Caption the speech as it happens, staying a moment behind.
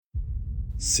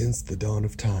Since the dawn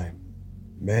of time,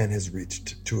 man has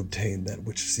reached to obtain that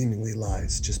which seemingly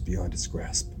lies just beyond his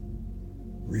grasp.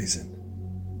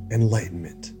 Reason,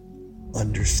 enlightenment,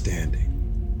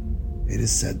 understanding. It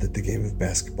is said that the game of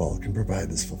basketball can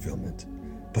provide this fulfillment,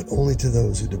 but only to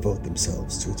those who devote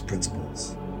themselves to its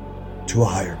principles, to a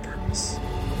higher purpose,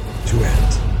 to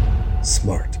end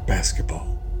smart basketball.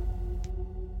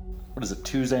 What is it,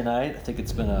 Tuesday night? I think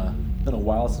it's been a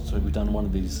while since we've done one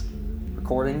of these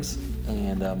recordings,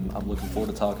 and I'm looking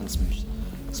forward to talking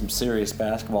some serious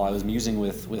basketball. I was musing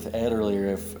with Ed earlier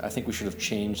if I think we should have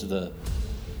changed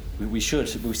we still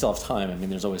have time. I mean,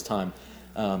 there's always time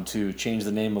to change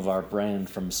the name of our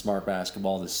brand from Smart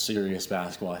Basketball to Serious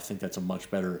Basketball. I think that's a much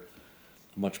better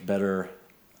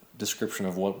description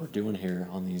of what we're doing here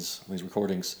on these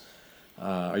recordings.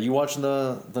 Are you watching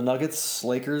the Nuggets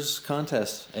Lakers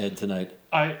contest, Ed, tonight?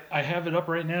 I have it up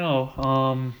right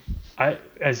now. I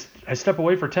step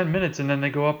away for 10 minutes and then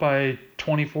they go up by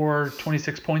 24,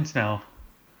 26 points now.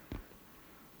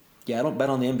 Yeah, I don't bet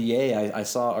on the NBA. I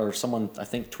saw, or someone I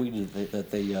think tweeted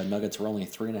that the Nuggets were only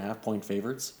 3.5 point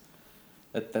favorites.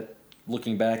 That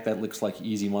looking back, that looks like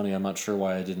easy money. I'm not sure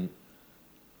why I didn't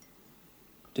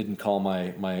call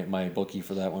my bookie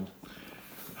for that one.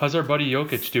 How's our buddy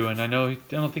Jokic doing? I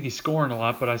don't think he's scoring a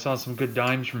lot, but I saw some good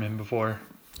dimes from him before.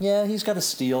 Yeah, he's got a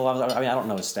steal. I mean, I don't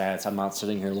know his stats. I'm not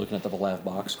sitting here looking at the live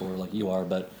box score like you are,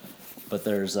 but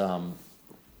there's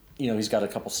he's got a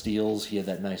couple steals. He had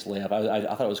that nice layup. I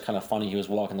thought it was kind of funny. He was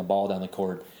walking the ball down the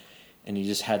court, and he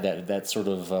just had that sort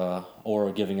of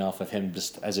aura giving off of him,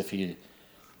 just as if he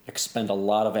expend a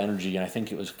lot of energy. And I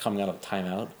think it was coming out of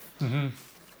timeout. Mm-hmm.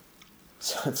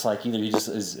 So it's like either he just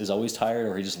is always tired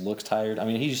or he just looks tired. I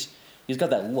mean, he's got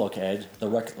that look, Ed, the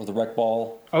rec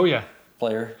ball. Oh yeah,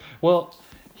 player. Well,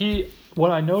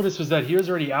 what I noticed was that he was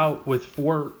already out with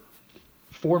four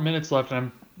minutes left,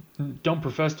 and I don't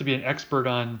profess to be an expert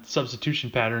on substitution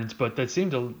patterns, but that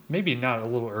seemed to maybe not a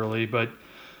little early. But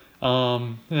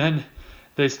then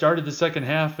they started the second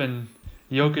half, and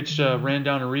Jokic ran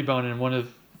down a rebound, and one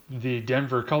of the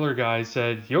Denver color guys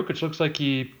said, "Jokic looks like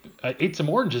he ate some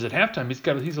oranges at halftime.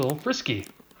 He's a little frisky."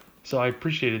 So I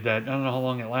appreciated that. I don't know how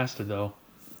long it lasted though.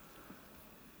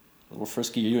 A little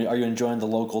frisky. Are you enjoying the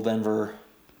local Denver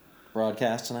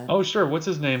broadcast tonight? Oh sure. What's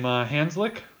his name?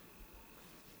 Hanslick?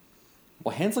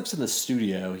 Well, Hanslick's in the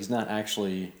studio. He's not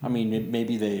actually. I mean,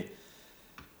 maybe they.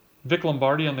 Vic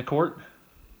Lombardi on the court.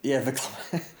 Yeah,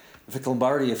 Vic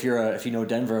Lombardi. If you know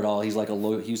Denver at all, he's like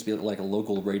he used to be like a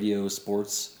local radio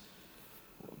sports.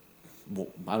 Well,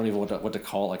 I don't even know what to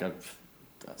call it, like a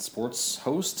sports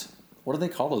host. What do they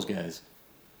call those guys?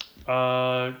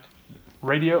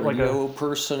 Radio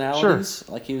personalities.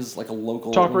 Sure. Like he was like a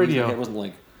local talk radio. It wasn't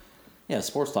like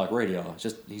sports talk radio. He's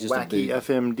just wacky a big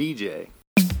FM DJ.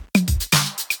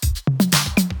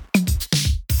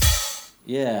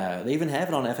 Yeah, they even have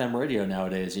it on FM radio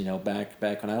nowadays. You know, back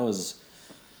when I was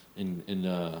in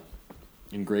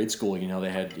grade school, they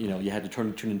had you had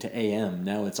to tune into AM.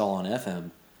 Now it's all on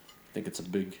FM. I think it's a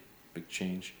big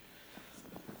change.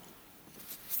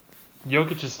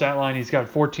 Jokic's stat line: he's got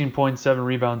 14 points, 7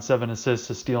 rebounds, 7 assists,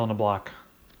 a steal, and a block.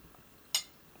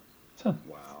 So,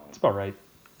 wow, it's about right.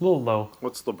 A little low.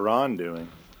 What's LeBron doing?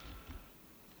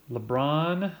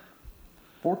 LeBron.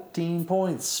 14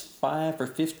 points, 5 for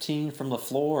 15 from the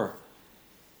floor.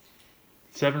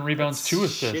 7 rebounds, That's 2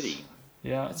 assists. Shitty.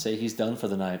 Yeah. I'd say he's done for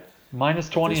the night. Minus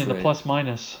 20 in the plus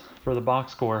minus for the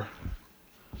box score.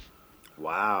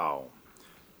 Wow.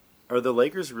 Are the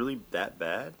Lakers really that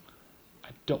bad? I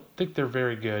don't think they're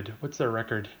very good. What's their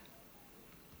record?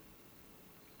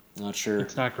 Not sure.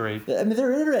 It's not great. I mean,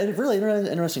 they're a really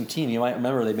interesting team. You might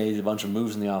remember they made a bunch of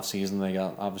moves in the offseason. They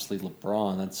got, obviously,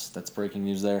 LeBron. That's breaking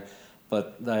news there.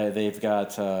 But they've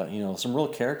got some real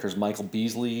characters. Michael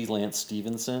Beasley, Lance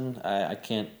Stevenson. I'm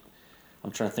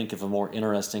trying to think of a more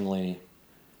interestingly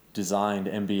designed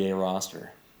NBA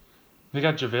roster. They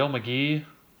got JaVale McGee.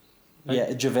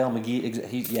 Yeah, JaVale McGee.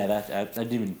 I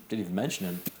didn't even mention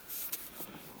him.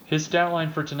 His stat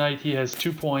line for tonight: he has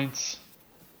 2 points,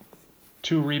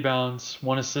 2 rebounds,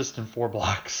 1 assist, and 4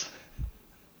 blocks.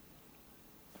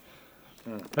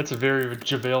 That's a very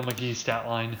JaVale McGee stat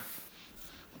line.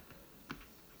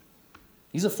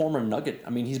 He's a former Nugget. I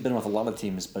mean, he's been with a lot of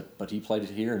teams, but he played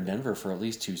here in Denver for at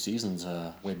least 2 seasons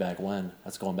way back when.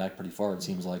 That's going back pretty far, it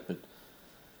seems like. But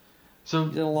so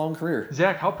he did a long career.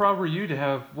 Zach, how proud were you to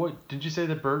have? What did you say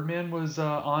that Birdman was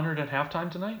honored at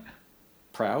halftime tonight?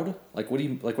 Proud? What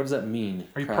does that mean?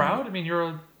 Are you proud? I mean, you're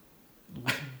a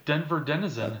Denver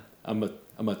denizen. I'm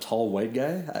I'm a tall white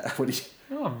guy. What do you?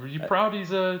 Oh, are you proud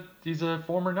he's a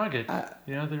former Nugget? Not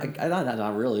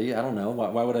really. I don't know.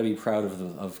 Why would I be proud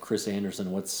of Chris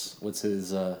Anderson? What's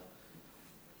his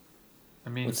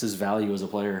what's his value as a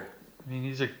player? I mean,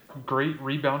 he's a great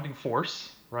rebounding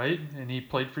force, right? And he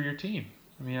played for your team.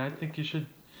 I mean, I think you should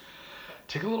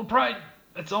take a little pride.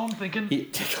 That's all I'm thinking.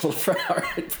 Take a little pride. All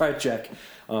right, pride check.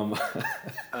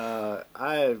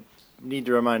 I need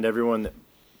to remind everyone that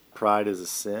pride is a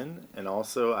sin, and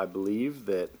also I believe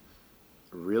that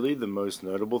really the most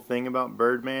notable thing about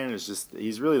Birdman is just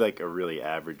he's really like a really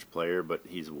average player, but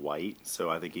he's white, so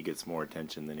I think he gets more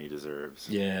attention than he deserves.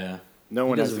 Yeah. No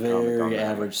one has a to comment on very that.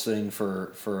 average thing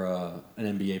for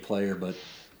an NBA player, but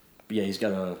yeah, he's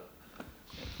got a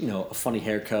funny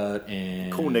haircut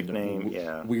and Cool nickname,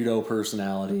 yeah. weirdo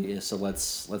personality. So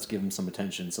let's give him some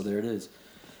attention. So there it is.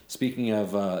 Speaking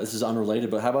of this is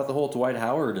unrelated, but how about the whole Dwight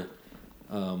Howard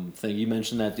thing? You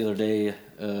mentioned that the other day,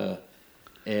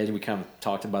 Ed. We kind of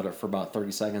talked about it for about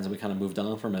 30 seconds, and we kind of moved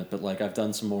on from it. But like I've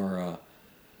done some more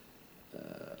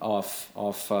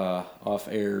off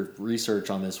air research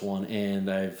on this one, and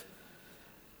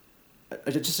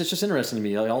it's just interesting to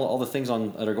me. Like, all the things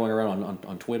that are going around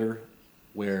on Twitter,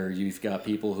 where you've got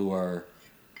people who are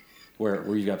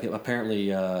where you've got people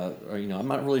apparently I'm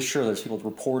not really sure. There's people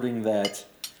reporting that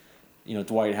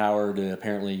Dwight Howard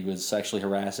apparently was sexually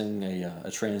harassing a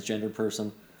transgender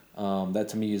person. That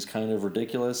to me is kind of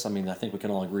ridiculous. I mean, I think we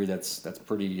can all agree that's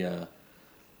pretty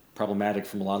problematic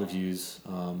from a lot of views.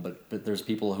 But there's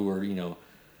people who are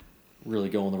really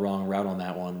going the wrong route on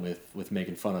that one with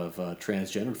making fun of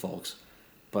transgender folks.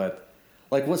 But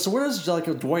like what? So where does like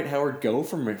a Dwight Howard go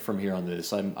from here on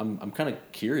this? I'm kind of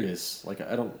curious. Like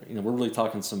I don't we're really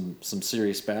talking some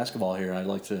serious basketball here. I'd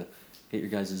like to get your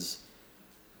guys'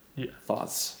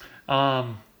 thoughts.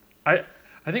 I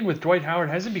think with Dwight Howard,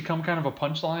 has it become kind of a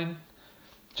punchline,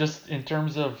 just in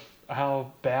terms of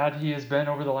how bad he has been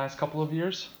over the last couple of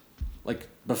years? Like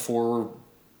before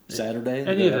Saturday,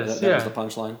 that was the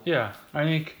punchline. Yeah, I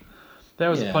think that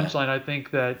was a punchline. I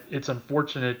think that it's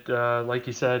unfortunate, like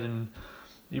you said, and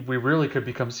we really could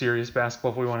become serious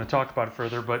basketball if we want to talk about it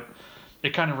further. But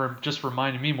it kind of just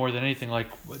reminded me more than anything, like,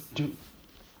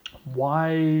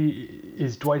 why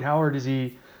is Dwight Howard?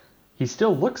 He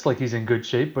still looks like he's in good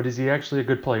shape, but is he actually a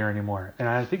good player anymore? And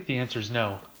I think the answer is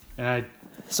no. And I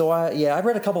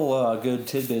read a couple good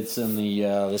tidbits in the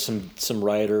there's some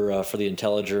writer for the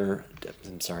Intelligencer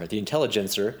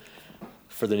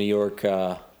for the New York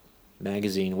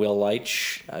magazine, Will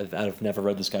Leitch. I've never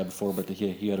read this guy before, but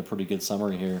he had a pretty good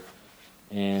summary here.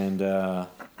 And I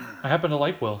happen to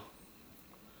like Will.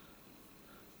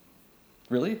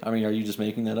 Really? I mean, are you just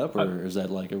making that up, or is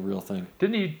that like a real thing?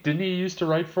 Didn't he used to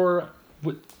write for?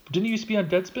 Didn't he used to be on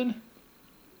Deadspin?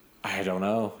 I don't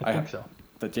know. I think so.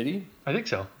 But did he? I think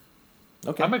so.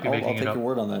 Okay, I might be making I'll take your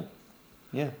word on that.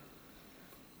 Yeah.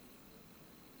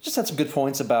 Just had some good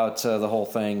points about the whole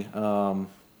thing.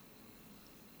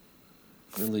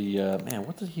 Really, man,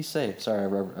 what did he say? Sorry, I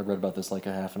read about this like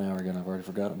a half an hour ago, and I've already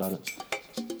forgotten about it.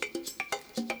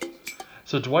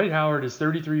 So Dwight Howard is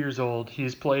 33 years old.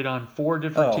 He's played on 4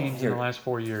 different teams in the last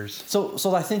 4 years.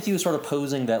 So I think he was sort of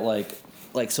posing that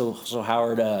so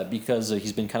Howard, because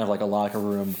he's been kind of like a locker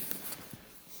room,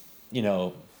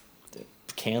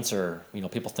 cancer.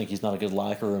 People think he's not a good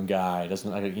locker room guy.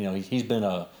 He's been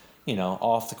a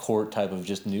off the court type of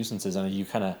just nuisances. And you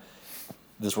kind of,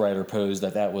 this writer posed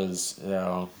that was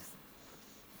part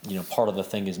of the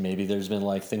thing is maybe there's been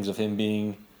like things of him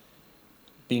being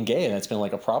gay, and it's been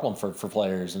like a problem for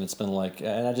players, and it's been like,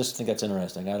 and I just think that's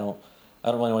interesting. I don't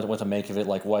really know what to make of it,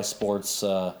 like why sports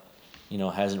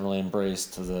hasn't really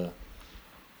embraced the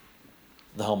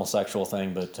homosexual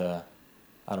thing, but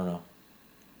I don't know.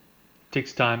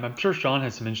 Takes time. I'm sure Sean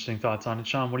has some interesting thoughts on it.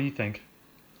 Sean, what do you think?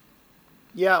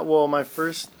 Yeah, well, my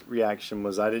first reaction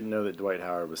was I didn't know that Dwight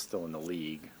Howard was still in the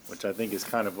league, which I think is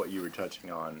kind of what you were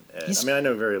touching on, Ed. I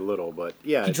know very little, but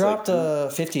yeah. He dropped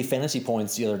 50 fantasy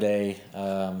points the other day,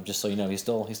 just so you know. He's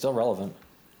still relevant.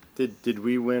 Did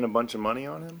we win a bunch of money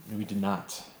on him? We did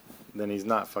not. Then he's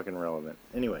not fucking relevant.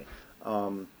 Anyway,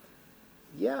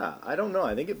 yeah, I don't know.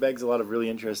 I think it begs a lot of really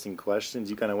interesting questions.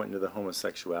 You kind of went into the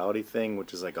homosexuality thing,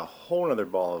 which is like a whole other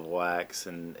ball of wax,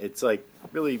 and it's like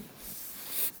really,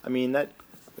 I mean, that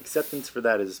acceptance for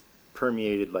that has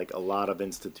permeated like a lot of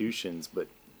institutions, but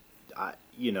I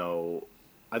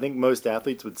think most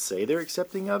athletes would say they're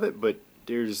accepting of it, but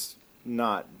there's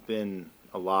not been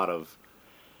a lot of,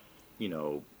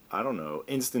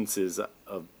 instances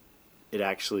of it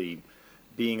actually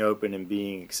being open and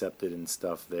being accepted and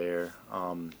stuff there.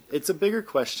 It's a bigger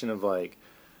question of like,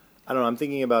 I don't know. I'm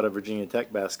thinking about a Virginia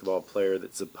Tech basketball player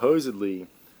that supposedly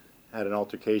had an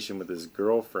altercation with his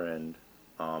girlfriend,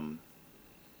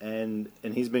 and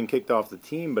he's been kicked off the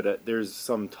team. But there's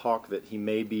some talk that he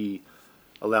may be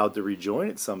allowed to rejoin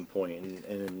at some point.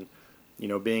 And you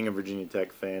know, being a Virginia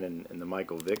Tech fan and the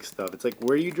Michael Vick stuff, it's like,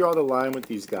 where do you draw the line with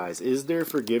these guys? Is there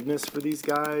forgiveness for these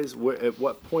guys? At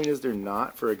what point is there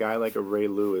not for a guy like a Ray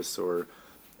Lewis, or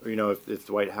you know, if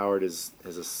Dwight Howard has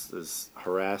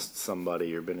harassed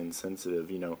somebody or been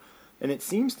insensitive, you know? And it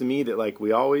seems to me that, like,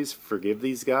 we always forgive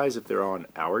these guys if they're on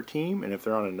our team, and if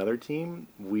they're on another team,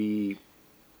 we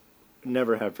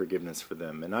never have forgiveness for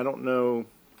them. And I don't know.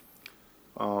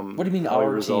 What do you mean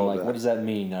our team? Like, what does that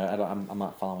mean? I'm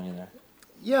not following you there.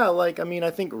 Yeah, like, I mean,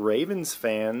 I think Ravens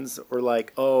fans are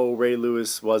like, oh, Ray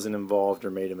Lewis wasn't involved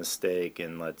or made a mistake,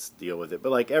 and let's deal with it.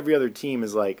 But, like, every other team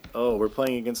is like, oh, we're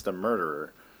playing against a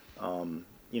murderer.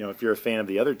 You know, if you're a fan of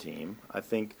the other team, I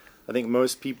think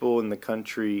most people in the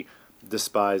country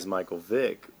despise Michael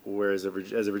Vick, whereas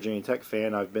as a Virginia Tech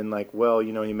fan, I've been like, well,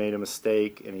 you know, he made a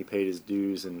mistake and he paid his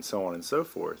dues and so on and so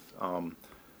forth.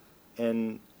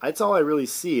 And that's all I really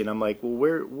see. And I'm like,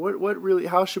 well, what really,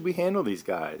 how should we handle these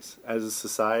guys as a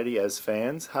society, as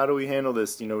fans? How do we handle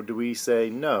this? You know, do we say,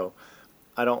 no,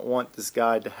 I don't want this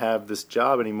guy to have this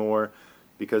job anymore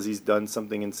because he's done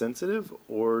something insensitive,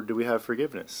 or do we have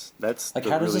forgiveness? That's like,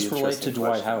 how does this relate to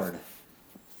Dwight Howard?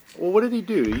 Well, what did he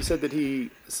do? You said that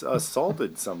he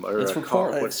assaulted somebody. It's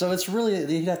reported, so it's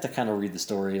really, you'd have to kind of read the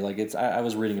story. Like, it's, I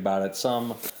was reading about it.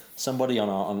 Somebody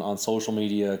on social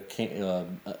media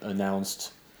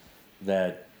announced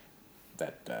that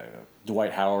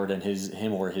Dwight Howard and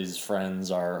him or his friends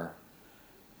are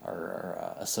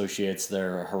associates.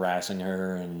 They're harassing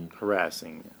her and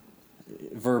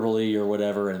verbally or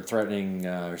whatever, and threatening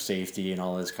her safety and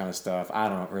all this kind of stuff. I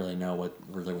don't really know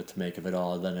what to make of it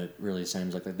all. Then it really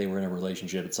seems like they were in a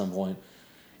relationship at some point.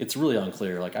 It's really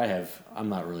unclear. Like, I'm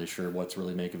not really sure what to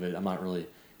really make of it. I'm not really.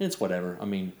 It's whatever. I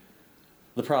mean,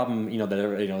 the problem, you know, that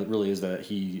it really is that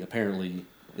he apparently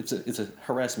it's a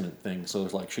harassment thing. So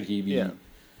it's like, should he be? Yeah.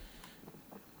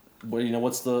 Well, you know,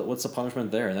 what's the punishment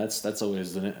there? And that's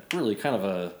always really kind of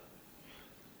a.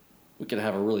 We could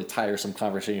have a really tiresome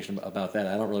conversation about that.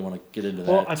 I don't really want to get into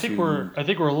that. Well, I think we're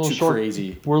a little short.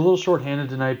 Crazy. We're a little short-handed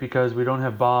tonight because we don't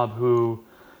have Bob, who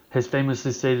has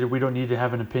famously stated we don't need to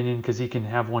have an opinion because he can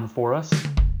have one for us.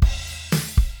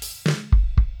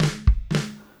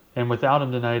 And without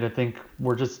him tonight, I think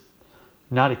we're just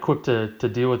not equipped to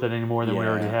deal with it any more than we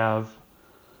already have.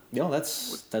 No,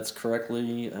 that's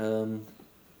correctly.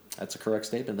 That's a correct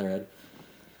statement there, Ed.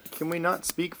 Can we not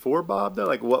speak for Bob, though?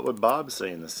 Like, what would Bob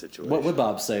say in this situation? What would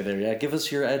Bob say there? Yeah, give us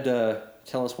your Ed.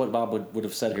 Tell us what Bob would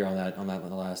have said here on that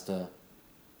the last.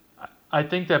 I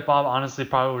think that Bob honestly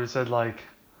probably would have said, like,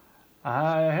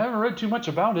 I haven't read too much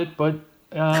about it, but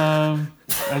I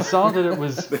saw that it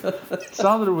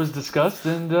was discussed,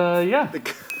 and yeah.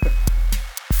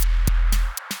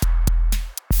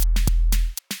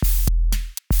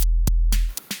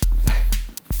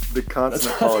 The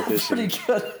consummate politician.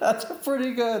 That's a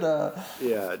pretty good.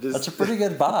 Yeah, that's a pretty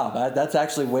good Bob. That's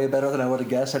actually way better than I would have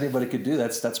guessed anybody could do.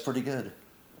 That's pretty good.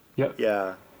 Yep.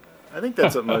 Yeah, I think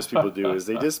that's what most people do is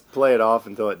they just play it off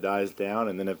until it dies down,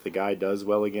 and then if the guy does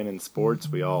well again in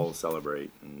sports, we all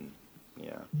celebrate. And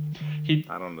yeah,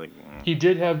 I don't think he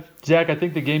did have Zach. I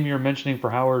think the game you were mentioning for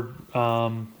Howard,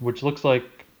 which looks like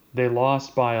they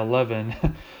lost by 11.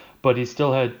 But he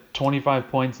still had 25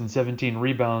 points and 17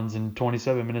 rebounds in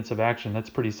 27 minutes of action. That's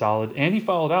pretty solid. And he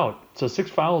fouled out. So 6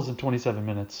 fouls in 27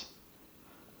 minutes.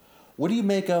 What do you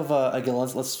make of again?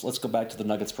 Let's go back to the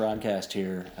Nuggets broadcast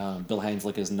here. Bill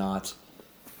Hanslick is not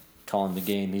calling the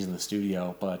game; he's in the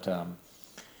studio. But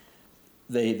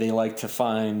they like to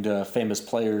find famous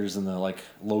players and the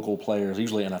local players,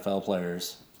 usually NFL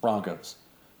players, Broncos,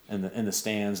 in the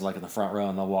stands, like in the front row,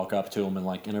 and they'll walk up to them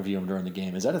and interview them during the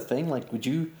game. Is that a thing? Like, would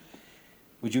you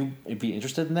be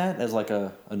interested in that as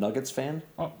a Nuggets fan?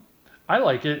 Oh, I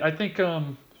like it. I think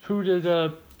who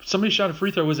did somebody shot a free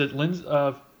throw? Was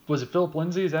it Philip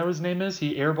Lindsay? Is that what his name is?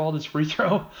 He airballed his free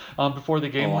throw before the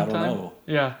game one time. I don't know.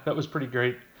 Yeah, that was pretty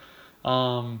great.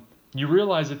 You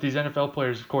realize that these NFL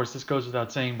players, of course, this goes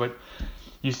without saying, but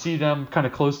you see them kind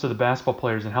of close to the basketball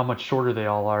players and how much shorter they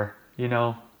all are. You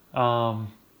know, a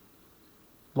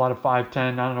lot of 5'10".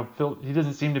 I don't know. Phil, he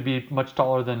doesn't seem to be much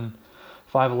taller than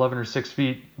 5'11" or 6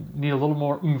 feet. Need a little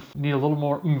more oomph. Need a little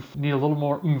more oomph. Need a little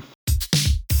more oomph.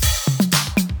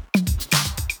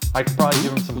 I could probably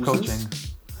give him some coaching.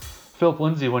 Philip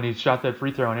Lindsay, when he shot that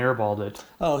free throw and airballed it.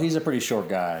 Oh, he's a pretty short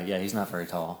guy. Yeah, he's not very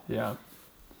tall. Yeah.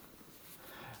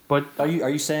 But Are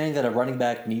you saying that a running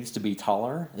back needs to be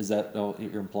taller? Is that what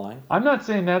you're implying? I'm not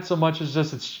saying that so much as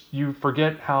just you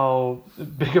forget how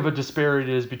big of a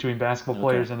disparity it is between basketball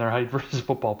players and their height versus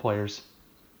football players.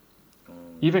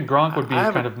 Even Gronk would be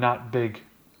kind of not big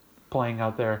playing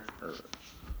out there.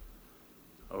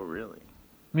 Oh, really?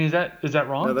 I mean, is that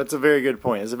wrong? No, that's a very good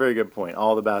point. It's a very good point.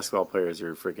 All the basketball players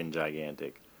are freaking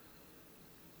gigantic.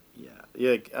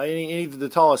 Yeah. I mean, the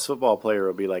tallest football player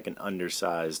will be like an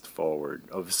undersized forward,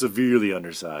 a severely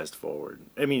undersized forward.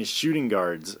 I mean, shooting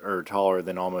guards are taller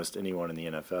than almost anyone in the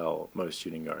NFL. Most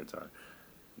shooting guards are.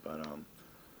 But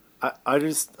I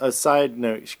just, a side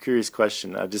note, curious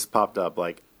question. I just popped up.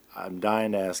 Like, I'm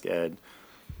dying to ask Ed,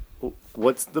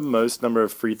 what's the most number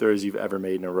of free throws you've ever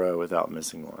made in a row without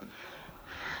missing one?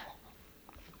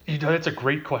 That's a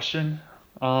great question.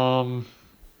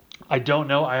 I don't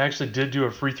know. I actually did do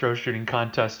a free throw shooting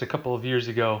contest a couple of years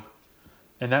ago,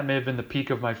 and that may have been the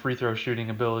peak of my free throw shooting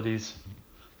abilities.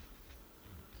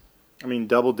 I mean,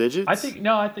 double digits? I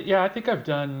think I've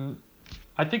done.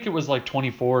 I think it was like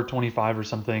 24, 25 or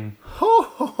something.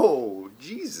 Oh,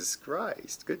 Jesus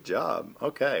Christ! Good job.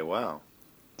 Okay, wow.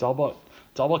 It's all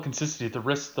about consistency. The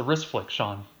wrist flick,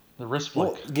 Sean. The wrist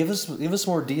flick. Well, give us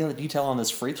more detail on this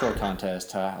free throw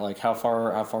contest. Like how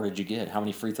far did you get? How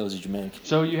many free throws did you make?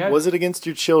 So was it against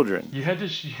your children? You had to.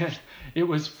 It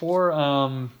was for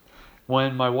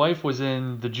when my wife was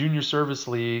in the junior service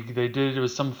league. It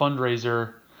was some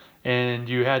fundraiser, and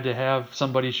you had to have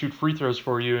somebody shoot free throws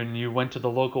for you, and you went to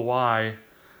the local Y,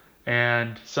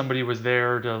 and somebody was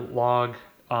there to log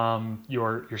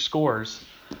your scores,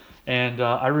 and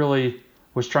I really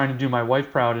was trying to do my wife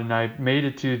proud, and I made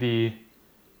it to the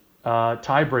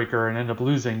tiebreaker and ended up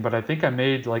losing, but I think I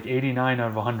made like 89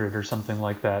 out of 100 or something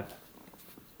like that.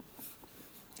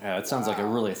 Yeah, it sounds like a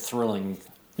really thrilling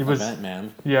event,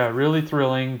 man. Yeah, really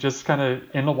thrilling. Just kind of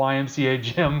in the YMCA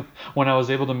gym when I was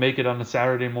able to make it on a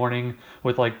Saturday morning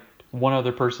with like one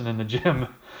other person in the gym.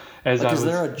 Is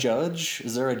there a judge?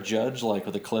 Is there a judge like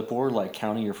with a clipboard, like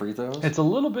counting your free throws? It's a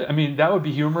little bit. I mean, that would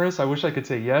be humorous. I wish I could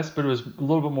say yes, but it was a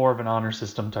little bit more of an honor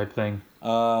system type thing.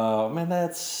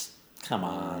 Man, come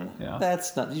on. Yeah.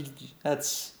 That's not.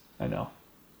 That's. I know.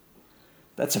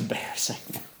 That's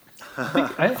embarrassing.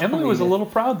 Emily was a little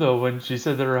proud though when she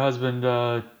said that her husband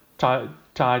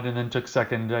tied and then took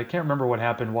second. I can't remember what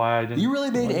happened. Why I didn't. You really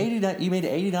made 89. You made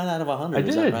 89 out of 100. I did.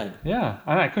 Is that right? Yeah,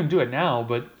 I couldn't do it now,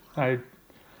 but I.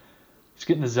 Just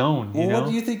get in the zone. Well, you know? What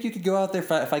do you think you could go out there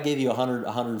if I gave you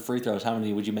 100 free throws? How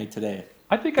many would you make today?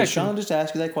 I think Did Sean just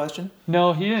ask you that question?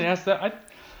 No, he didn't ask that.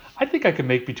 I think I could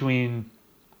make between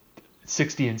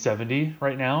 60 and 70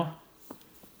 right now.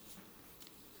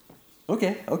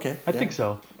 Okay. I think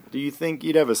so. Do you think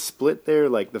you'd have a split there,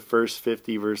 like the first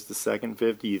 50 versus the second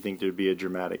 50? You think there'd be a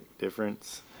dramatic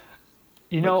difference?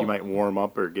 You might warm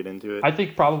up or get into it? I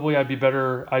think probably I'd be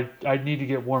better. I'd need to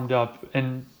get warmed up.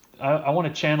 And I want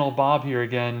to channel Bob here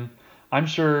again. I'm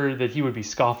sure that he would be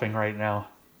scoffing right now.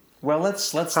 Well,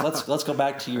 let's go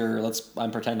back to your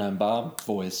I'm pretending I'm Bob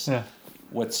voice. Yeah.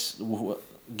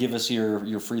 Give us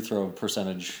your free throw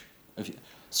percentage.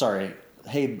 Sorry.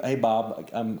 Hey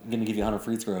Bob, I'm gonna give you 100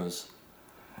 free throws.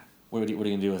 What are you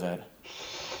gonna do with that?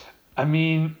 I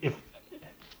mean,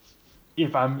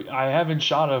 if I haven't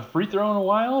shot a free throw in a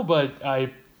while, but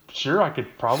I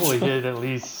could probably hit at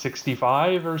least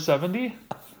 65 or 70.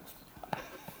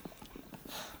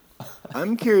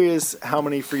 I'm curious how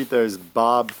many free throws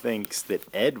Bob thinks that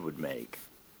Ed would make.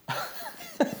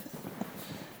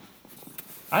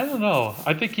 I don't know.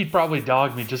 I think he'd probably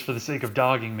dog me just for the sake of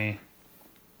dogging me.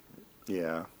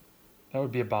 Yeah. That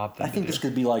would be a Bob thing. I think this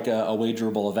could be like a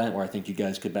wagerable event where I think you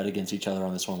guys could bet against each other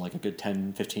on this one, like a good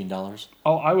 $10, $15.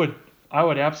 Oh, I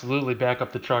would absolutely back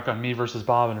up the truck on me versus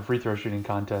Bob in a free throw shooting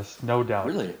contest. No doubt.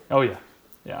 Really? Oh, yeah.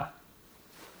 Yeah.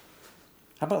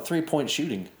 How about 3-point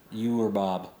shooting? You or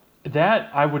Bob? That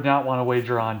I would not want to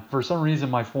wager on. For some reason,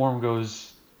 my form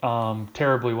goes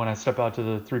terribly when I step out to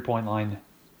the 3-point line.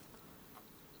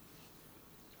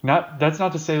 That's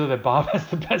not to say that Bob has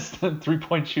the best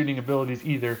 3-point shooting abilities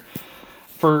either.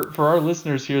 For our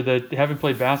listeners here that haven't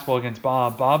played basketball against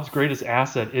Bob, Bob's greatest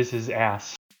asset is his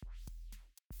ass.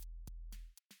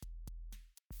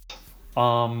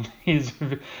 He's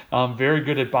very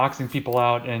good at boxing people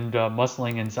out and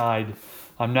muscling inside.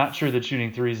 I'm not sure that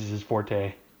shooting threes is his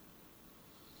forte.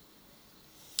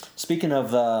 Speaking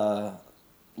of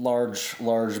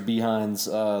large behinds,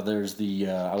 there's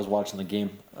I was watching the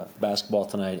game basketball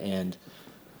tonight, and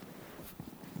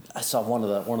I saw one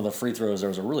of the free throws. There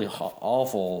was a really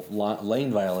awful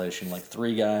lane violation. Like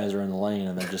 3 guys are in the lane,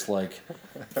 and they're just like,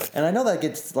 and I know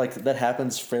that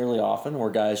happens fairly often, where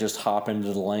guys just hop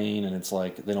into the lane, and it's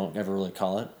like they don't ever really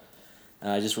call it.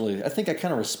 And I think I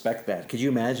kind of respect that. Could you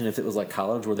imagine if it was like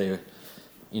college where they,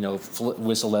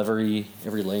 whistle every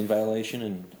lane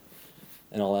violation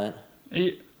and all that?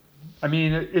 I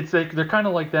mean, it's like they're kind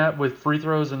of like that with free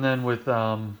throws and then with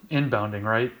inbounding,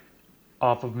 right?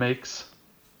 Off of makes.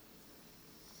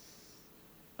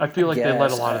 I feel like they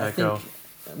let a lot of that go.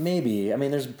 Maybe. I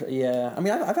mean,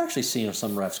 I've actually seen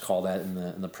some refs call that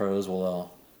in the pros.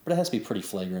 Well, but it has to be pretty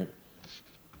flagrant.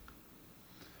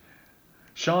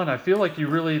 Sean, I feel like you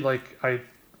really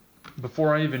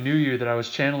before I even knew you, that I was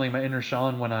channeling my inner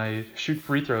Sean when I shoot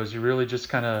free throws. You really just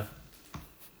kind of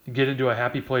get into a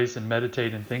happy place and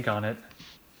meditate and think on it.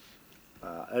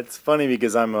 It's funny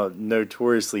because I'm a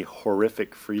notoriously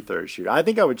horrific free throw shooter. I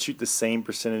think I would shoot the same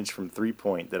percentage from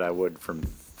 3-point that I would from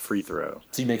free throw.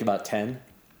 So you make about 10?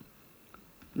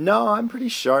 No, I'm pretty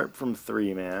sharp from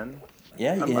 3, man.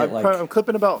 Yeah, I'm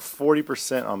clipping about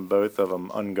 40% on both of them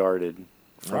unguarded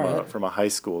from a high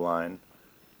school line.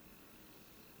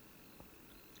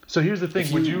 So here's the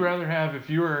thing: would you rather have, if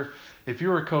you were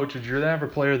a coach, would you rather have a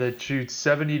player that shoots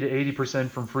 70 to 80%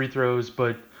 from free throws,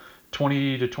 but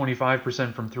 20 to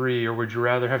 25% from 3, or would you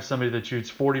rather have somebody that shoots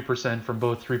 40% from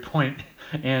both 3-point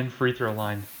and free throw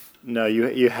line? No,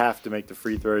 you have to make the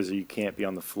free throws, or you can't be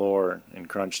on the floor in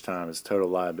crunch time. It's total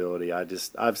liability.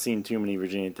 I've seen too many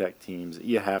Virginia Tech teams.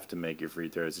 You have to make your free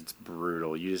throws. It's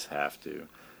brutal. You just have to.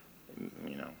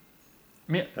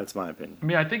 That's my opinion. I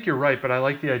mean, I think you're right, but I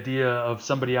like the idea of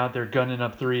somebody out there gunning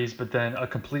up threes, but then a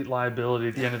complete liability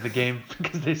at the end of the game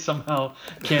because they somehow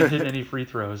can't hit any free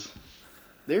throws.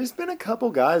 There's been a couple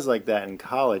guys like that in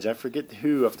college. I forget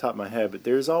who off the top of my head, but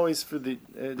there's always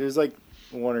there's like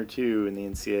one or two in the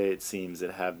NCAA, it seems,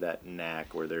 that have that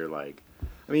knack where they're like,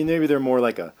 I mean, maybe they're more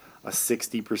like a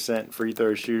 60% free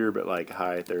throw shooter, but like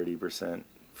high 30%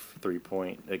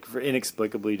 3-point, like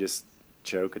inexplicably just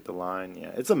choke at the line.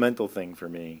 Yeah, it's a mental thing for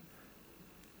me.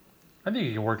 I think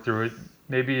you can work through it.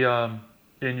 Maybe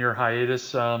in your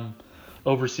hiatus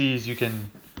overseas, you can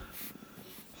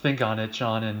think on it,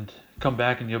 Sean, and come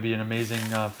back and you'll be an amazing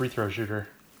free throw shooter.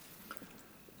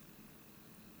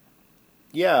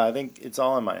 Yeah, I think it's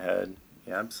all in my head.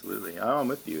 Yeah, absolutely. I'm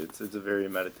with you. It's a very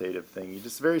meditative thing.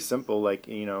 It's very simple. Like,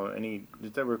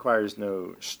 that requires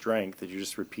no strength. That you're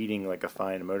just repeating like a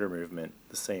fine motor movement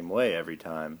the same way every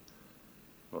time.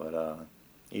 But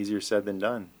easier said than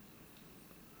done.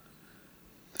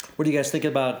 What do you guys think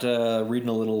about reading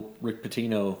a little Rick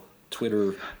Pitino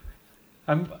Twitter?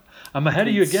 I'm ahead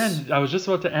of you again. I was just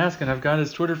about to ask, and I've got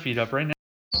his Twitter feed up right now.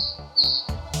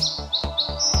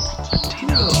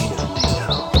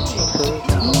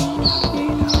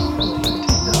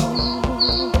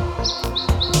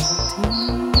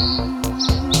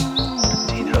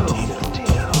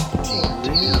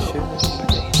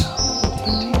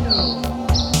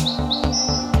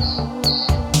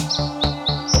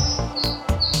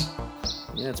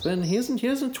 He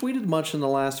hasn't tweeted much in the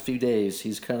last few days.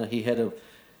 He had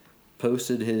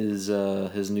posted his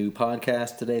new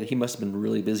podcast today. He must have been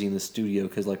really busy in the studio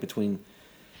because like between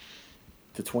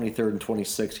the 23rd and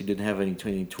 26th, he didn't have any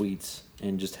tweets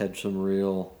and just had some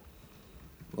real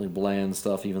like bland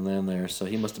stuff even then there. So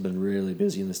he must have been really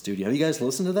busy in the studio. Have you guys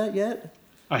listened to that yet?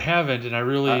 I haven't, and I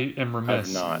really am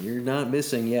remiss. You're not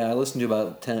missing. Yeah, I listened to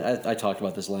about 10. I talked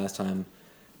about this last time.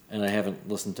 And I haven't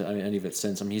listened to any of it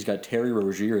since. I mean, he's got Terry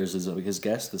Rozier as his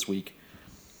guest this week,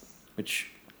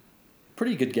 which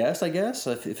pretty good guest, I guess.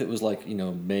 If it was like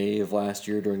May of last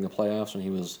year during the playoffs when he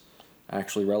was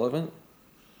actually relevant.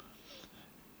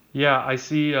 Yeah, I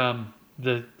see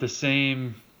the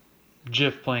same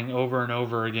GIF playing over and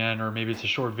over again, or maybe it's a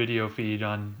short video feed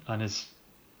on his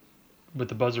with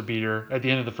the buzzer beater at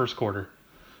the end of the first quarter.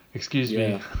 Excuse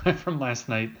me, from last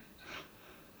night.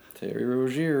 Terry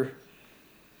Rozier.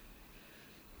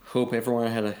 Hope everyone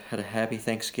had a happy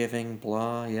Thanksgiving.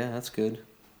 Blah. Yeah, that's good.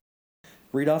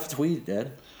 Read off a tweet,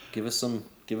 Dad. Give us some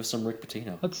Rick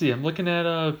Pitino. Let's see. I'm looking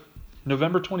at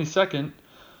November 22nd.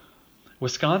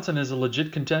 Wisconsin is a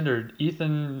legit contender.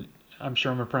 Ethan, I'm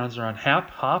sure I'm going to pronounce it wrong.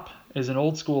 Hop is an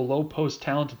old school low post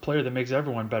talented player that makes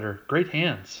everyone better. Great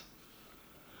hands.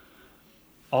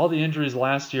 All the injuries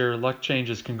last year, luck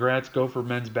changes. Congrats, Gopher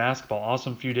men's basketball.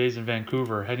 Awesome few days in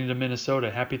Vancouver. Heading to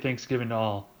Minnesota. Happy Thanksgiving to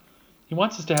all. He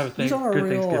wants us to have a good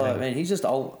Thanksgiving. Man, he's just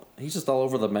all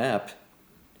over the map.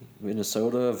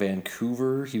 Minnesota,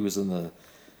 Vancouver. He was in the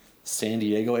San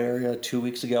Diego area 2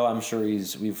 weeks ago. I'm sure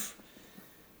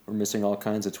we're missing all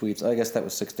kinds of tweets. I guess that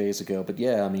was 6 days ago. But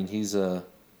yeah, I mean, he's must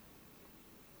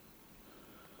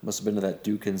have been to that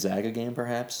Duke Gonzaga game,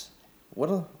 perhaps. What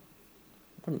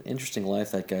an interesting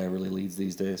life that guy really leads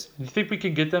these days. You think we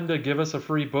could get them to give us a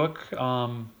free book,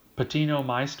 Pitino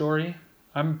My Story?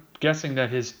 I'm guessing that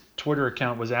his Twitter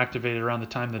account was activated around the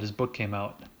time that his book came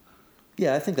out.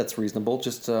 Yeah, I think that's reasonable.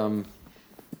 Just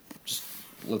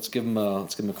let's give him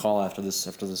a call after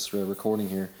this recording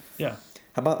here. Yeah.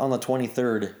 How about on the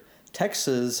 23rd?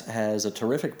 Texas has a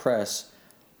terrific press,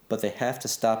 but they have to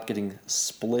stop getting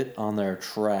split on their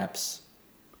traps.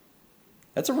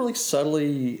 That's a really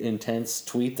subtly intense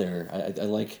tweet there. I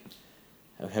like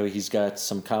how he's got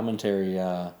some commentary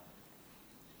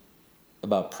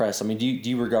about press. I mean, do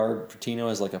you regard Pitino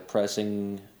as like a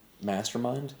pressing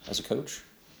mastermind as a coach?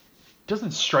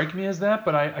 Doesn't strike me as that,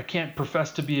 but I can't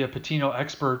profess to be a Pitino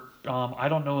expert. I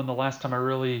don't know when the last time I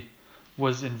really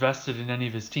was invested in any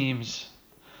of his teams.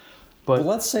 But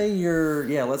let's say you're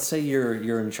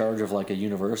in charge of like a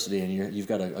university and you've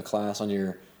got a class on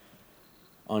your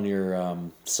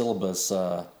syllabus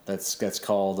that's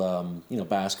called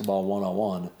basketball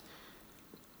 101.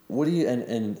 What do you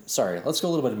and sorry, let's go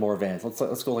a little bit more advanced.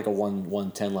 Let's go like a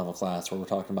 110 level class where we're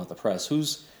talking about the press.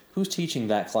 Who's teaching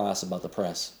that class about the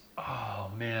press? Oh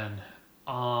man,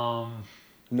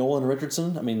 Nolan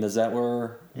Richardson. I mean, is that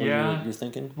where yeah, you're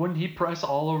thinking? Wouldn't he press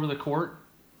all over the court?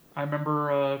 I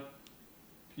remember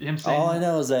him saying. All I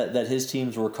know is that his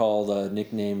teams were called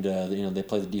nicknamed. They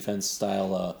play the defense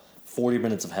style 40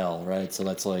 minutes of hell, right? So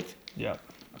that's like, yeah.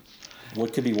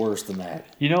 What could be worse than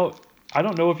that? I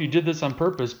don't know if you did this on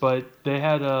purpose, but they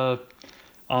had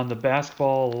on the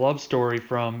Basketball Love Story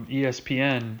from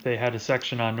ESPN, they had a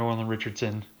section on Nolan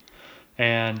Richardson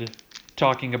and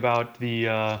talking about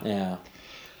the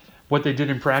what they did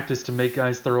in practice to make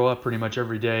guys throw up pretty much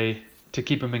every day to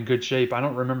keep them in good shape. I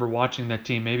don't remember watching that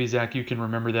team. Maybe Zach, you can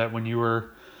remember that when you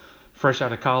were fresh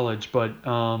out of college, but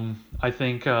I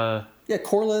think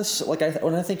Corliss.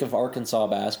 When I think of Arkansas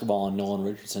basketball and Nolan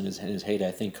Richardson in his heyday,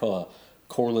 I think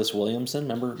Corliss Williamson.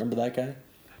 Remember that guy?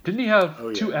 Didn't he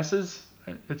have two S's?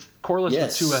 It's Corliss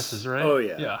with two S's, right? Oh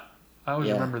yeah. Yeah, I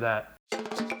always remember that.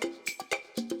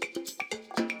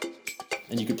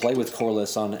 And you could play with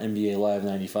Corliss on NBA Live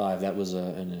 95. That was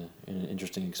an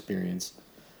interesting experience.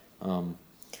 But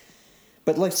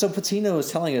so Pitino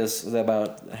is telling us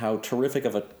about how terrific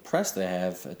of a press they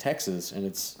have at Texas, and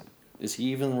is he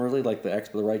even really like the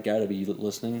right guy to be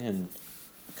listening and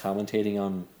commentating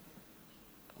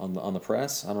on the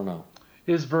press? I don't know.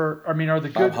 Are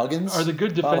the Bob Huggins? Are the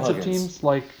good defensive teams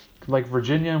like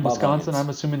Virginia and Wisconsin? I'm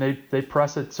assuming they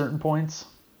press at certain points,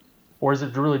 or is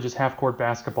it really just half court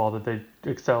basketball that they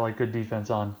excel at good defense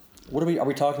on? What are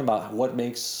we talking about? What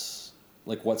makes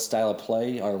what style of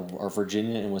play are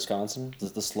Virginia and Wisconsin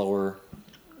the slower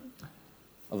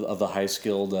of the high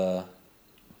skilled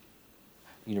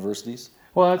universities?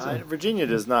 Well, Virginia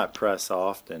does not press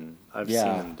often. I've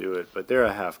seen them do it, but they're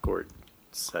a half court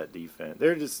set defense.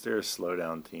 They're a slow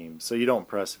down team. So you don't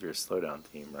press if you're a slow down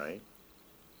team, right?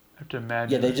 I have to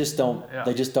imagine. Yeah, they just don't. Yeah.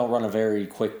 They just don't run a very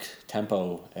quick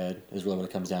tempo. Ed, is really what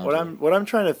it comes down to. What I'm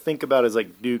trying to think about is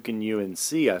like Duke and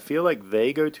UNC. I feel like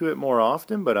they go to it more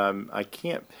often, but I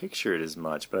can't picture it as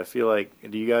much. But I feel like,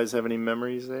 do you guys have any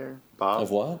memories there, Bob? Of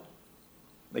what?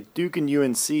 Like Duke and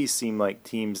UNC seem like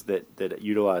teams that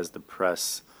utilize the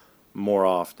press more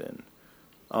often.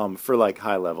 For like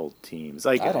high level teams,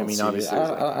 like I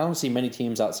don't see many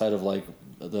teams outside of like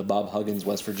the Bob Huggins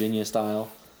West Virginia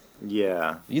style.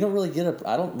 Yeah, you don't really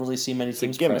I don't really see many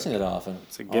teams pressing it often.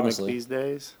 It's a gimmick these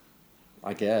days.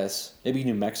 I guess maybe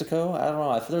New Mexico. I don't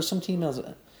know. There's some teams.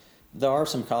 There are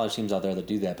some college teams out there that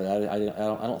do that, but I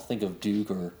don't think of Duke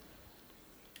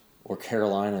or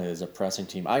Carolina as a pressing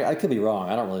team. I could be wrong.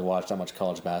 I don't really watch that much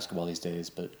college basketball these days,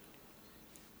 but.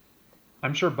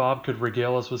 I'm sure Bob could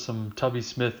regale us with some Tubby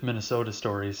Smith, Minnesota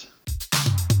stories.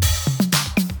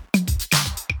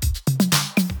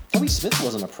 Tubby Smith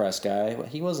wasn't a press guy.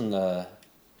 He wasn't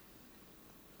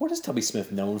What is Tubby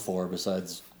Smith known for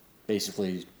besides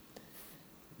basically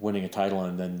winning a title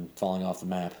and then falling off the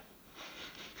map?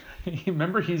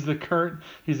 Remember, he's the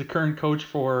current coach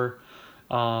for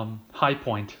High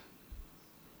Point.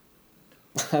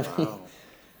 Wow.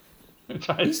 Which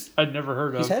I'd never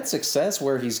heard of. He's had success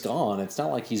where he's gone. It's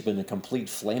not like he's been a complete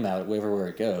flame out everywhere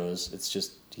it goes. It's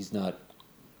just he's not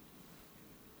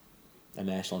a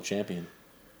national champion.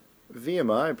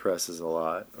 VMI presses a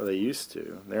lot, or they used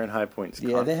to. They're in High Point's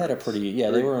conference. Yeah, they had a pretty.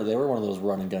 Yeah, they were one of those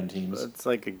run and gun teams. It's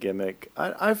like a gimmick.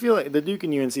 I feel like the Duke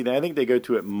and UNC. I think they go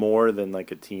to it more than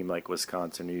like a team like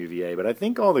Wisconsin or UVA. But I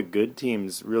think all the good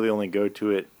teams really only go to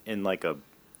it in like a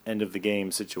end of the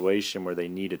game situation where they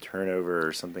need a turnover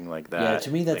or something like that. Yeah, to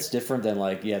me that's different than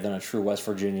than a true West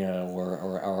Virginia or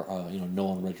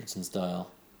Nolan Richardson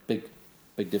style. Big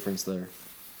difference there.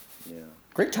 Yeah.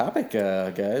 Great topic,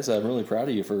 guys. I'm really proud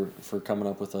of you for coming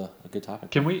up with a good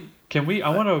topic. Can we?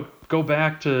 I want to go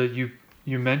back to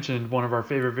you mentioned one of our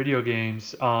favorite video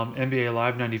games, NBA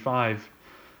Live 95.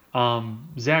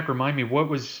 Zach, remind me, what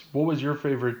was your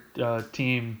favorite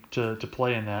team to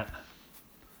play in that?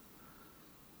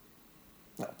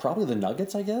 Probably the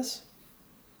Nuggets, I guess.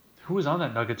 Who was on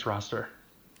that Nuggets roster?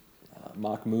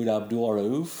 Mahmoud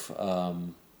Abdul-Rauf,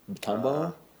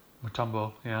 Mutombo,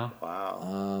 Mutombo, yeah.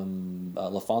 Wow.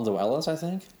 LaFonso Ellis, I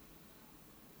think.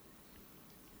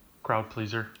 Crowd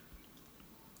pleaser.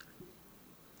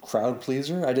 Crowd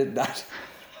pleaser? I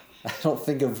don't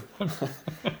think of...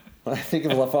 When I think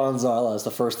of LaFonso Ellis,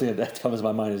 the first thing that comes to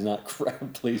my mind is not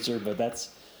crowd pleaser, but that's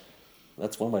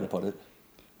one way to put it.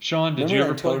 Sean, did you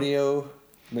ever play?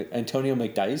 Antonio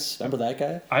McDyess? Remember that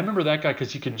guy? I remember that guy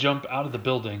because he could jump out of the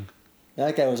building.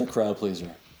 That guy was a crowd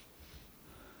pleaser.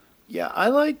 Yeah, I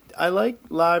like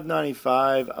Live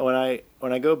 95. When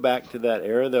I go back to that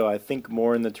era, though, I think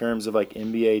more in the terms of like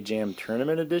NBA Jam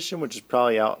Tournament Edition, which is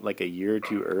probably out like a year or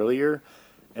two earlier.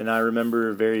 And I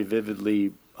remember very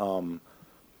vividly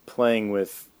playing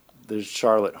with the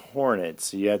Charlotte Hornets.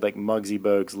 So you had like Muggsy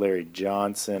Bogues, Larry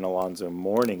Johnson, Alonzo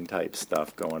Mourning type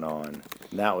stuff going on.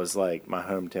 And that was like my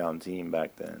hometown team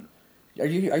back then. Are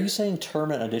you saying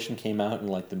Tournament Edition came out in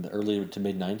like the early to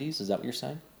mid 90s? Is that what you're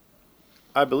saying?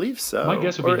 I believe so. My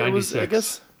guess would be 96. I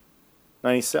guess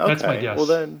 96. Okay. That's my guess. Well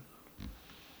then,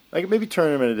 like maybe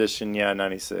Tournament Edition. Yeah,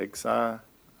 96.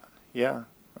 Yeah.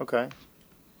 Okay.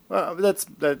 Well,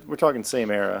 that we're talking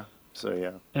same era. So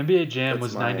yeah. NBA Jam That's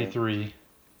was 93.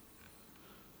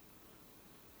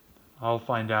 I'll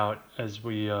find out as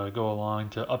we go along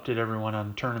to update everyone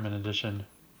on Tournament Edition.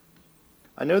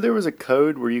 I know there was a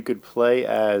code where you could play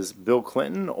as Bill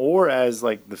Clinton or as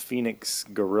like the Phoenix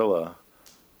Gorilla,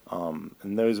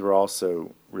 and those were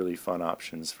also really fun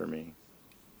options for me.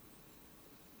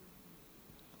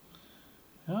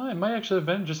 It might actually have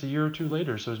been just a year or two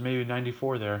later, so it was maybe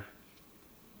 94 there.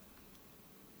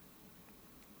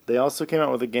 They also came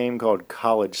out with a game called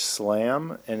College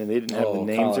Slam, and they didn't have the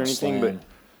names or anything, but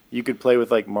you could play with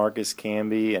like Marcus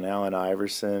Camby and Allen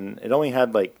Iverson. It only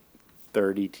had like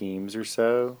 30 teams or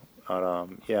so.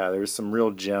 Yeah, there was some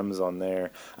real gems on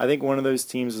there. I think one of those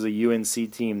teams was a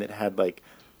UNC team that had like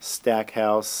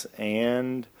Stackhouse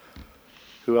and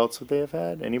who else would they have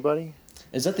had? Anybody?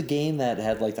 Is that the game that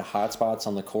had like the hot spots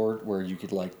on the court where you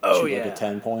could like shoot like a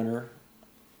 10-pointer?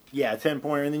 Yeah,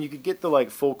 10-pointer, and then you could get the like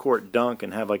full court dunk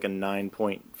and have like a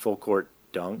 9-point full court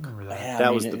dunk. Yeah,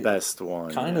 that was the best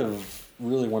one. Kind of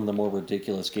really one of the more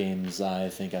ridiculous games I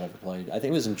think I've ever played. I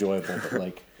think it was enjoyable, but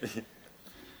like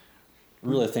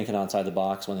really thinking outside the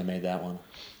box when they made that one.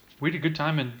 We had a good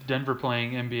time in Denver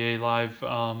playing NBA Live.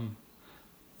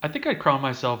 I think I'd crown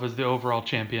myself as the overall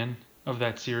champion of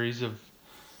that series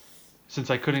since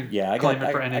I couldn't claim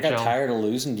it for NHL. I got tired of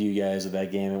losing to you guys at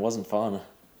that game. It wasn't fun.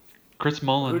 Chris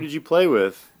Mullen. Who did you play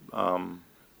with, Ed?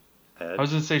 I was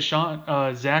going to say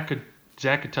Sean. Zach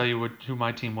could tell you who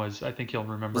my team was. I think he'll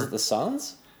remember. Was it the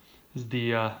Suns? It's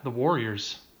the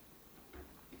Warriors.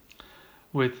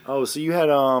 So you had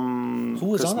who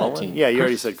was Chris on Mullen? that team? Yeah, you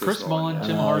already said Chris Mullen, yeah.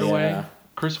 Tim Hardaway,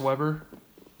 Chris Webber.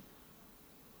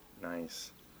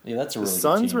 Nice. Yeah, that's a really The good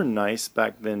Suns team. were nice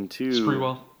back then too.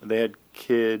 Sprewell. They had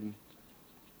Kidd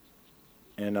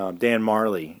and Dan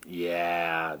Marley.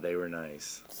 Yeah, they were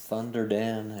nice. Thunder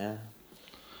Dan, yeah.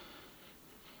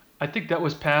 I think that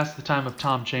was past the time of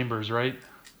Tom Chambers, right?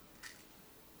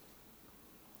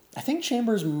 I think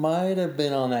Chambers might have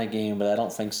been on that game, but I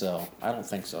don't think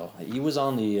so. He was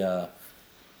on the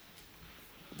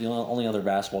only other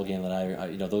basketball game that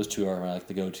I those two are like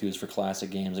the go-tos for classic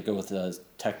games. I go with the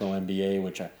Techno NBA,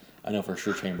 which I know for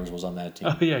sure Chambers was on that team.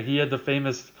 Oh yeah, he had the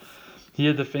famous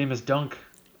dunk,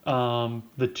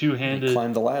 the two-handed. He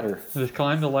climbed the ladder. The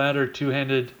climb the ladder,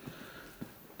 two-handed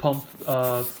pump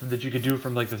that you could do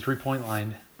from like the 3-point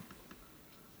line.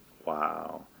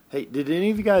 Wow. Hey, did any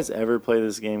of you guys ever play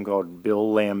this game called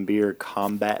Bill Laimbeer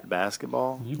Combat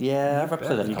Basketball? Yeah, I've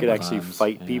played that. You could actually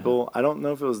fight people. I don't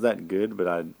know if it was that good, but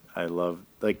I love,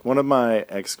 like, one of my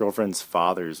ex-girlfriend's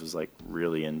fathers was like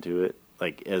really into it,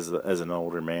 like as an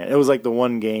older man. It was like the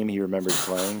one game he remembered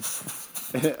playing.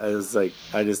 I was like,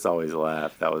 I just always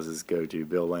laughed. That was his go-to,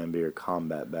 Bill Laimbeer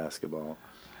Combat Basketball.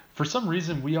 For some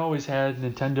reason, we always had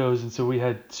Nintendos, and so we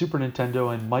had Super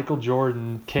Nintendo and Michael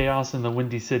Jordan, Chaos in the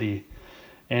Windy City.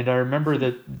 And I remember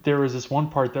that there was this one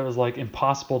part that was like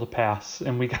impossible to pass,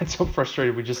 and we got so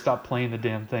frustrated we just stopped playing the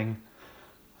damn thing.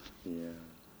 Yeah.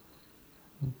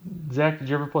 Zach, did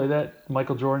you ever play that?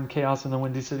 Michael Jordan, Chaos in the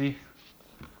Windy City?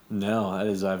 No,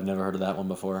 I've never heard of that one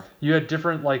before. You had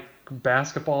different like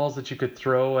basketballs that you could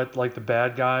throw at like the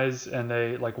bad guys, and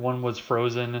they like one was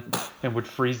frozen and would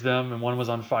freeze them, and one was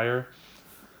on fire.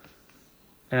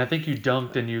 and I think you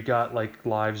dunked and you got like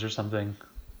lives or something.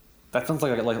 That sounds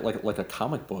like a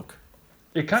comic book.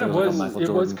 It kind of So like a was. Michael It was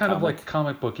Jordan kind of comic. like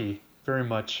comic booky, very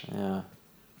much. Yeah.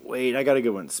 Wait, I got a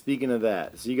good one. Speaking of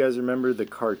that, so you guys remember the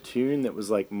cartoon that was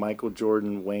like Michael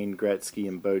Jordan, Wayne Gretzky,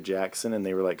 and Bo Jackson, and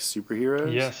they were like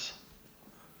superheroes? Yes.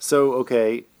 So,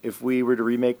 okay, if we were to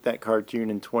remake that cartoon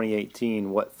in 2018,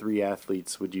 what 3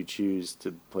 athletes would you choose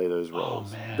to play those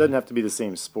roles? man. Doesn't have to be the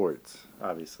same sports,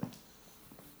 obviously.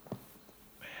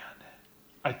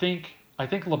 I think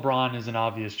LeBron is an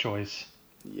obvious choice.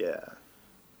 Yeah.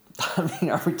 I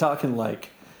mean, are we talking like?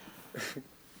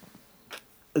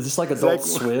 Is this like Adult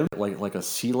Swim, like a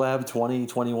C Lab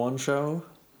 2021 show?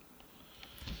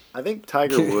 I think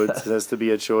Tiger Woods has to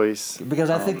be a choice. Because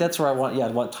I think that's where I want. Yeah, I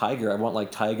want Tiger. I want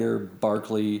like Tiger,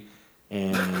 Barkley,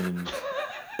 and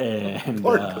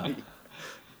Barkley.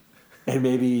 and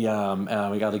maybe we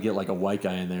got to get like a white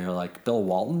guy in there, like Bill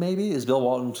Walton. Maybe is Bill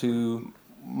Walton too?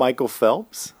 Michael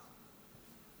Phelps?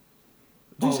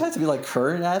 These have to be like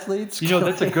current athletes. You know,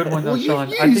 that's a good one though, Well,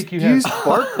 Sean. I think you have. used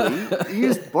Barkley. You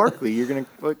used Barkley. You're going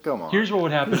to... Come on. Here's what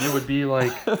would happen. It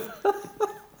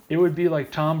would be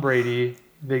like Tom Brady.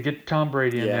 They get Tom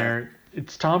Brady in Yeah. there.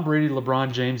 It's Tom Brady,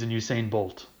 LeBron James, and Usain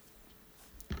Bolt.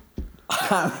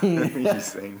 I mean,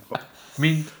 Usain Bolt. I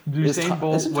mean, Usain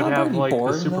Bolt isn't would Tom have Brady like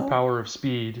boring, the though? superpower of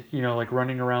speed. You know, like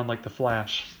running around like the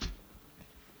Flash.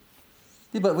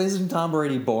 yeah, but isn't Tom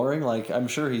Brady boring? Like, I'm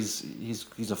sure he's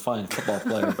a fine football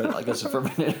player, but I guess from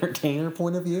an entertainer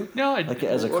point of view, No, like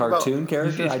as a What about- cartoon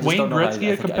character, Is I just Wayne don't know. how Gretzky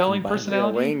a I think I compelling combine it. Yeah,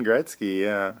 personality? Wayne Gretzky,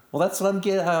 yeah. Well, that's what I'm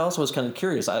getting. I also was kind of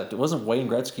curious. Wasn't Wayne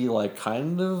Gretzky like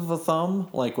kind of a thumb,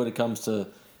 like when it comes to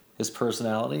his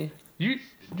personality?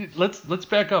 Let's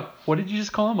back up. What did you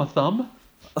just call him? A thumb?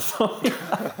 I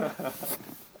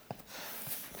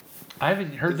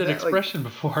haven't heard Is that that, like- expression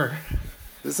before.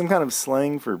 Is this some kind of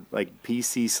slang for, like,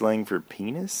 PC slang for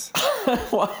penis?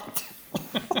 What?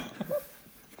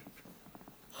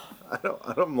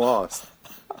 I'm lost.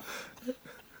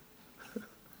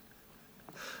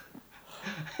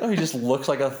 No, he just looks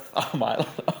like a thumb. I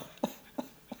don't know.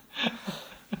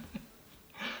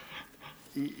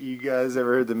 You guys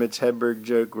ever heard the Mitch Hedberg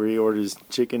joke where he orders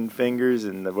chicken fingers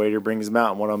and the waiter brings them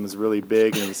out and one of them is really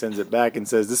big and he sends it back and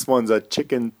says, "This one's a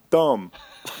chicken thumb."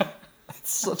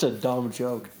 It's such a dumb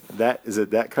joke. Is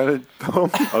it that kind of thumb?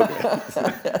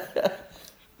 Okay.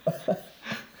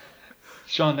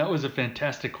 Sean, that was a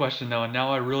fantastic question, though, and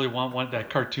now I really want that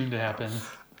cartoon to happen.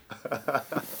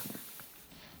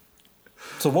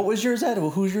 So what was yours, Ed?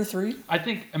 Who's your 3?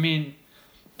 I mean,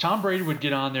 Tom Brady would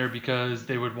get on there because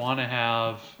they would want to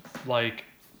have like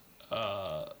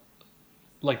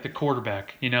the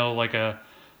quarterback, you know, I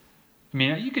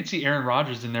mean, you could see Aaron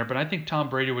Rodgers in there, but I think Tom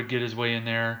Brady would get his way in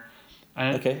there.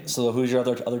 Okay, so who's your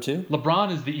other 2?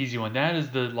 LeBron is the easy one. That is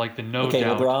the no Okay,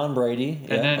 doubt. LeBron, Brady.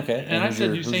 Yeah, And then, okay. and I who's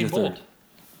said who's Usain Bolt. 3rd?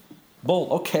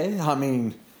 Bolt. Okay, I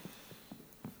mean,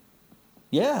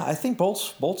 yeah, I think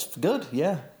Bolt's good.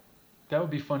 Yeah, That would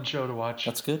be a fun show to watch.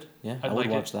 that's good. Yeah, I'd I would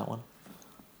like watch it. that one.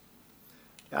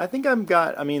 I think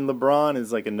LeBron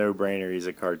is like a no-brainer. He's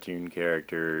a cartoon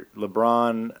character.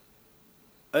 LeBron,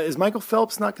 is Michael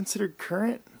Phelps not considered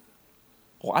current?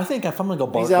 Well, I think if I'm gonna go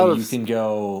He's Barkley, out of- you can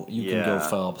go Yeah.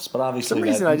 Phelps. But For obviously, some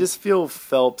reason, I just feel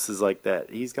Phelps is like that.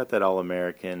 He's got that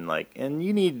All-American, and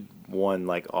you need one,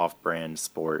 off-brand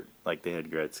sport, like they had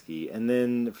Gretzky. And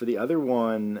then for the other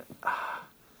one,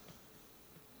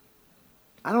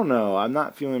 I don't know. I'm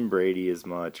not feeling Brady as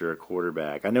much or a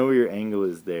quarterback. I know where your angle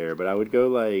is there, but I would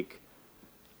go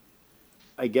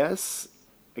I guess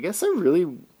I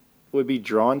really would be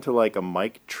drawn to a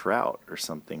Mike Trout or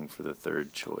something for the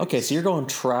 3rd choice. Okay, so you're going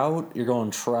Trout.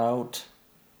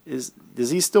 Does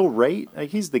he still rate?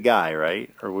 He's the guy, right?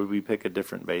 Or would we pick a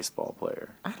different baseball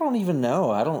player? I don't even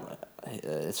know.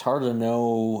 It's hard to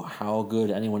know how good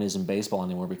anyone is in baseball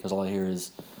anymore because all I hear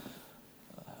is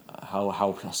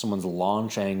how someone's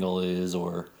launch angle is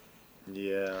or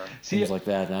Yeah. things like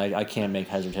that. And I can't make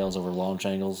heads or tails over launch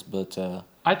angles, but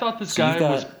I thought this So you've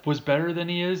guy got- was better than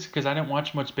he is because I didn't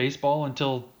watch much baseball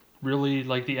until really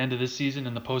the end of this season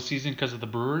and the postseason because of the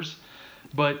Brewers.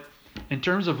 But in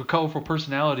terms of a colorful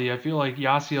personality, I feel like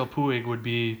Yasiel Puig would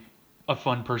be a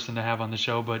fun person to have on the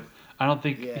show. But I don't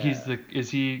think Yeah. is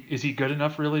he good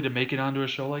enough really to make it onto a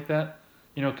show like that?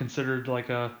 You know, considered like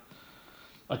a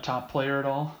top player at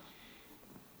all.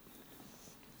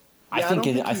 I Yeah, think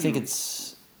don't I think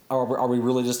it's. Are we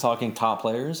really just talking top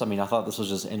players? I mean, I thought this was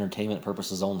just entertainment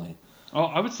purposes only. Oh,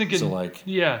 I was thinking. So,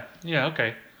 yeah,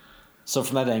 okay. So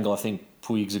from that angle, I think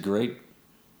Puig's a great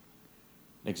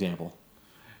example.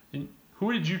 And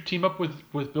who did you team up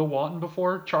with Bill Walton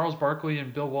before? Charles Barkley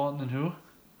and Bill Walton and who?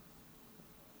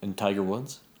 And Tiger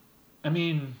Woods? I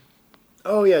mean,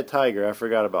 Oh yeah, Tiger. I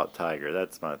forgot about Tiger.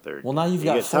 That's my third. Well, now you've You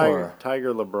got get four.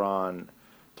 Tiger,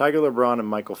 LeBron, and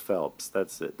Michael Phelps.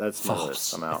 That's it. That's my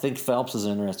list. Phelps. I'm I out. think Phelps is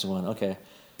an interesting one. Okay.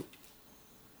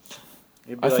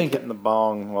 It'd I be like think- hitting the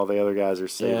bong while the other guys are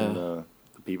saving Yeah.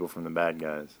 the people from the bad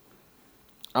guys.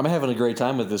 I'm having a great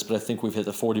time with this, but I think we've hit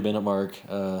the 40-minute mark,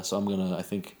 so I'm going to, I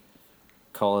think,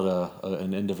 call it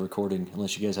an end of recording,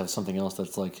 unless you guys have something else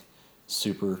that's, like,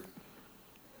 super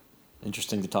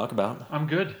interesting to talk about. I'm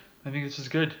good. I think this is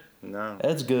good. No.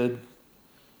 That's good.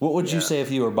 What would you Yeah. say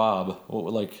if you were Bob? What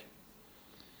would, like...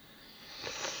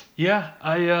 Yeah,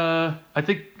 I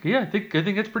think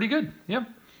that's pretty good. Yeah.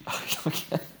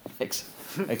 Okay.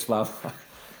 Thanks, Bob.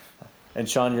 And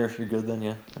Sean, you're good then,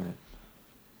 yeah? All right.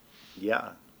 Yeah.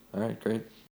 All right, great.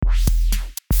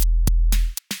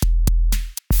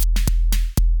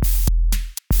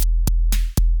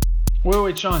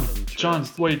 Wait, Sean,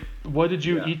 wait. What did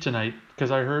you Yeah. eat tonight? Because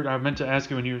I meant to ask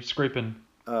you when you were scraping.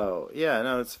 Oh, yeah,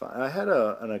 no, it's fine. I had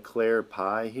an eclair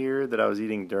pie here that I was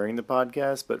eating during the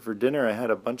podcast, but for dinner I had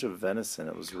a bunch of venison.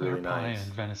 It was really Pie nice.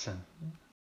 and venison.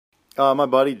 My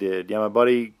buddy did. Yeah, my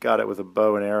buddy got it with a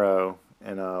bow and arrow,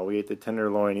 and we ate the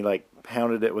tenderloin. He, like,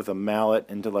 pounded it with a mallet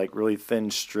into, like, really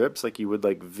thin strips, like you would,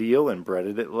 like, veal, and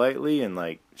breaded it lightly, and,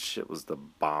 like, shit was the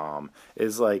bomb.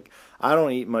 It's, like, I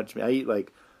don't eat much meat. I eat,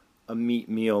 like, a meat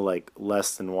meal, like,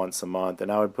 less than once a month,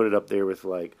 and I would put it up there with,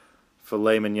 like,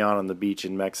 filet mignon on the beach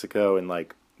in Mexico and,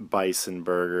 like, bison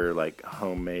burger, like,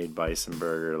 homemade bison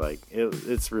burger. Like,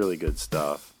 it's really good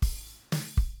stuff.